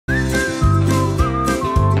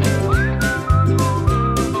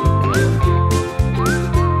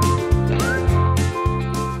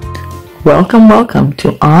Welcome, welcome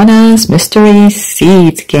to Anna's Mystery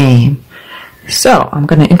Seeds game. So, I'm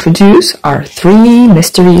going to introduce our 3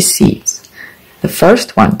 mystery seeds. The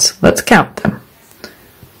first ones, let's count them.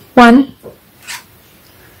 1,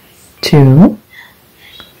 2,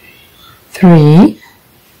 3,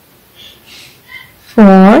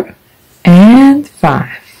 4, and 5.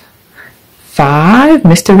 5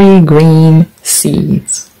 mystery green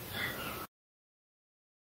seeds.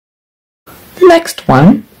 The next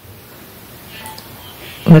one,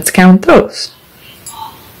 let's count those.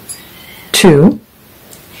 2,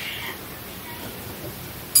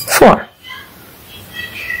 4,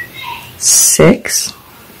 6,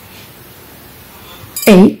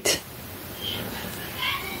 8,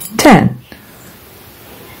 10,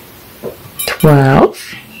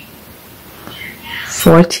 12,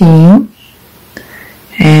 14,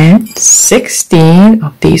 and 16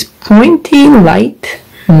 of these pointy light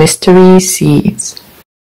mystery seeds.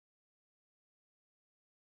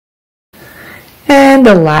 And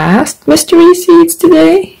the last mystery seeds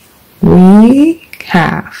today, we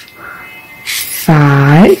have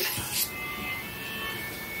 5,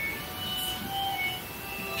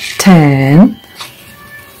 10,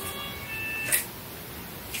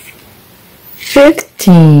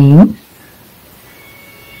 15,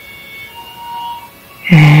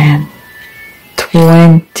 and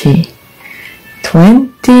 20.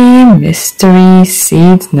 20 mystery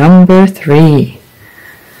seeds number 3.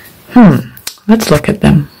 Let's look at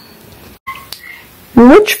them.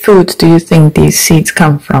 Which foods do you think these seeds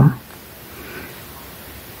come from?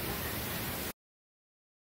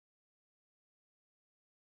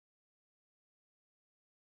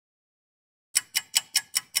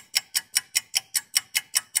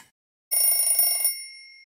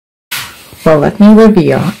 Well, let me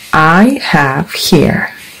reveal. I have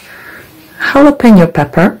here jalapeno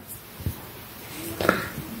pepper,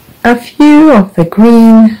 a few of the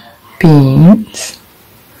green beans,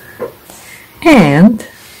 and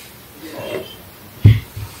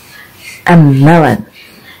a melon.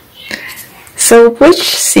 So which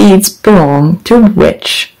seeds belong to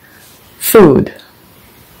which food?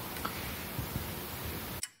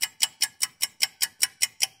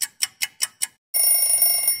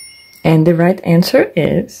 And the right answer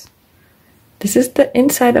is, this is the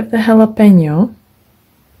inside of the jalapeno.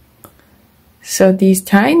 So these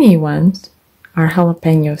tiny ones are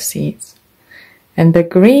jalapeno seeds. And the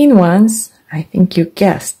green ones, I think you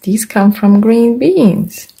guessed, these come from green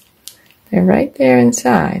beans. They're right there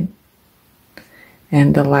inside.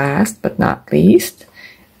 And the last but not least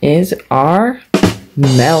is our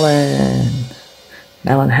melon.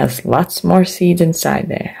 Melon has lots more seeds inside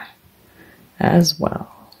there as well.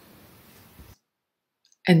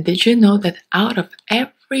 And did you know that out of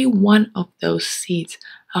every one of those seeds,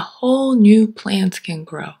 a whole new plant can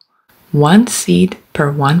grow? 1 seed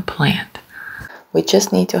per 1 plant. We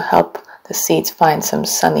just need to help the seeds find some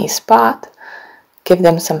sunny spot, give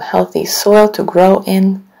them some healthy soil to grow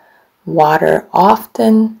in, water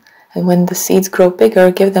often, and when the seeds grow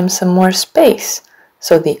bigger, give them some more space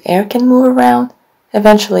so the air can move around.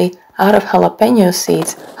 Eventually, out of jalapeno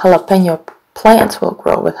seeds, jalapeno plants will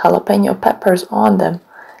grow with jalapeno peppers on them.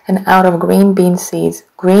 And out of green bean seeds,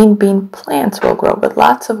 green bean plants will grow with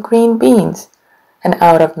lots of green beans. And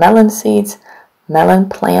out of melon seeds, melon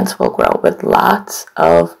plants will grow with lots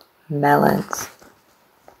of melons.